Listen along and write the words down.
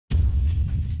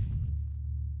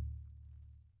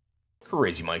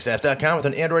CrazyMikesapps.com with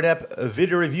an Android app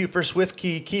video review for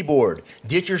Swiftkey Keyboard.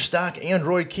 Ditch your stock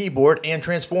Android keyboard and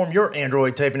transform your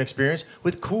Android typing experience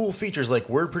with cool features like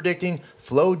word predicting,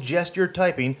 flow gesture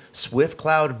typing, Swift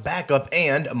Cloud backup,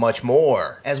 and much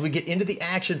more. As we get into the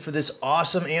action for this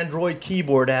awesome Android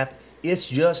keyboard app, it's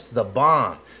just the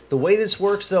bomb. The way this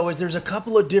works though is there's a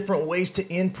couple of different ways to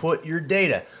input your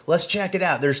data. Let's check it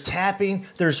out. There's tapping,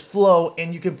 there's flow,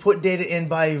 and you can put data in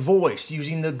by voice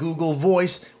using the Google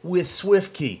Voice with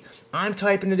Swiftkey. I'm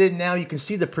typing it in now. You can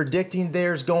see the predicting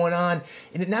there's going on,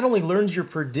 and it not only learns your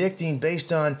predicting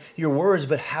based on your words,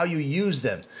 but how you use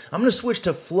them. I'm going to switch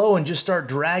to flow and just start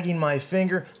dragging my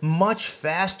finger much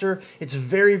faster. It's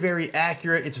very, very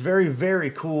accurate. It's very, very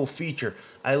cool feature.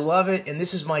 I love it, and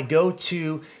this is my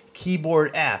go-to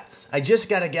keyboard app. I just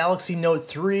got a Galaxy Note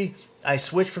 3. I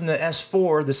switched from the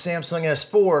S4, the Samsung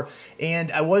S4,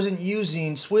 and I wasn't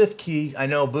using Swiftkey. I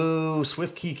know, boo,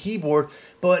 Swiftkey Keyboard,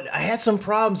 but I had some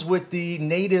problems with the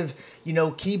native,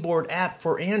 keyboard app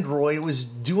for Android. It was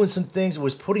doing some things. It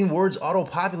was putting words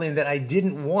auto-populating that I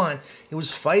didn't want. It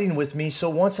was fighting with me. So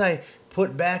once I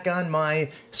put back on my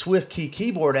Swiftkey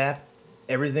Keyboard app,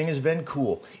 everything has been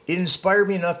cool. It inspired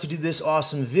me enough to do this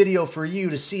awesome video for you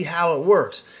to see how it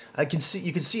works.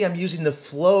 You can see I'm using the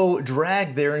flow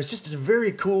drag there, and it's just a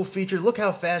very cool feature. Look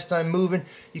how fast I'm moving.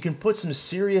 You can put some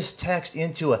serious text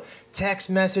into a text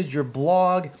message, your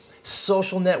blog,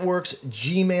 social networks,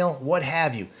 Gmail, what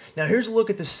have you. Now here's a look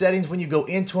at the settings when you go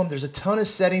into them. There's a ton of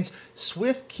settings.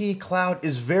 Swiftkey Cloud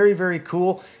is very, very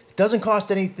cool. It doesn't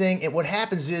cost anything, and what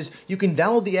happens is you can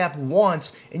download the app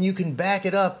once and you can back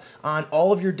it up on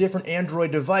all of your different Android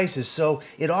devices. So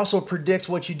it also predicts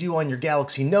what you do on your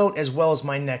Galaxy Note as well as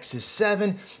my Nexus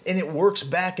 7, and it works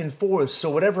back and forth. So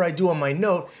whatever I do on my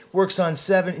Note works on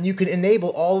 7, and you can enable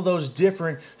all of those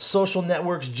different social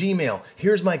networks, Gmail.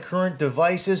 Here's my current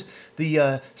devices. The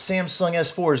Samsung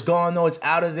S4 is gone though, it's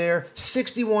out of there.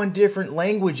 61 different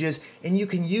languages, and you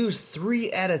can use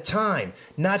 3 at a time.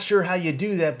 Not sure how you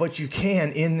do that, but you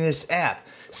can in this app.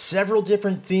 Several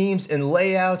different themes and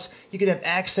layouts. You can have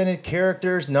accented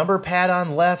characters, number pad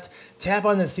on left, tap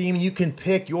on the theme, you can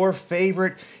pick your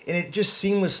favorite, and it just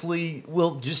seamlessly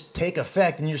will just take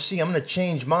effect. And you see, I'm going to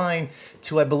change mine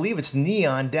to, I believe it's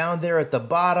neon down there at the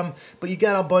bottom, but you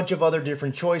got a bunch of other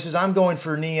different choices. I'm going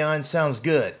for neon, sounds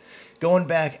good. Going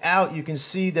back out, you can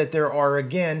see that there are,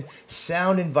 again,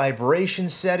 sound and vibration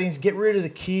settings. Get rid of the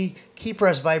key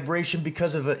press vibration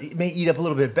because of it may eat up a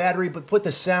little bit of battery, but put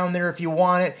the sound there if you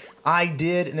want it. I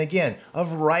did, and again, a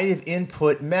variety of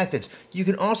input methods. You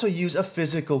can also use a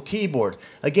physical keyboard.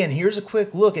 Again, here's a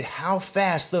quick look at how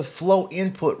fast the flow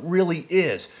input really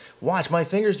is. Watch, my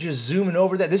fingers just zooming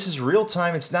over that. This is real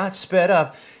time, it's not sped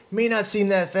up. May not seem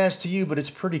that fast to you, but it's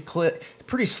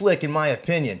pretty slick in my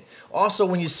opinion. Also,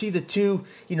 when you see the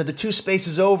two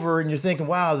spaces over and you're thinking,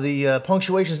 wow, the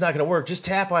punctuation is not going to work, just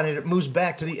tap on it. It moves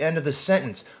back to the end of the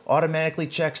sentence. Automatically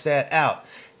checks that out.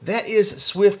 That is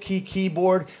Swiftkey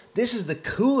Keyboard. This is the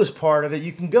coolest part of it.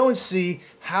 You can go and see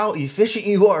how efficient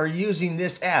you are using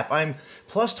this app. I'm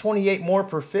plus 28 more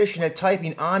proficient at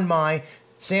typing on my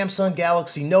Samsung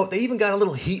Galaxy Note. They even got a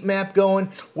little heat map going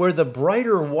where the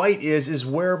brighter white is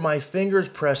where my fingers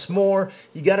press more.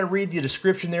 You got to read the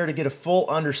description there to get a full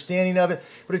understanding of it,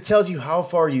 but it tells you how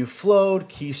far you flowed,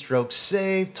 keystrokes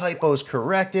saved, typos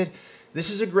corrected. This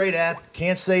is a great app,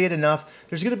 can't say it enough.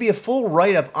 There's going to be a full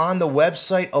write-up on the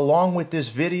website along with this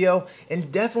video,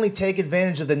 and definitely take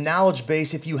advantage of the knowledge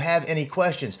base if you have any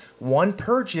questions. One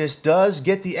purchase does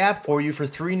get the app for you for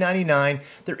 $3.99.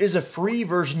 There is a free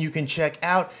version you can check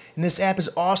out, and this app is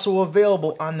also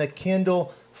available on the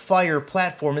Kindle Fire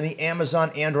platform in the Amazon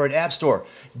Android App Store.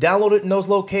 Download it in those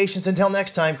locations. Until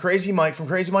next time, Crazy Mike from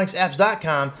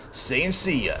CrazyMikesapps.com saying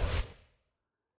see ya.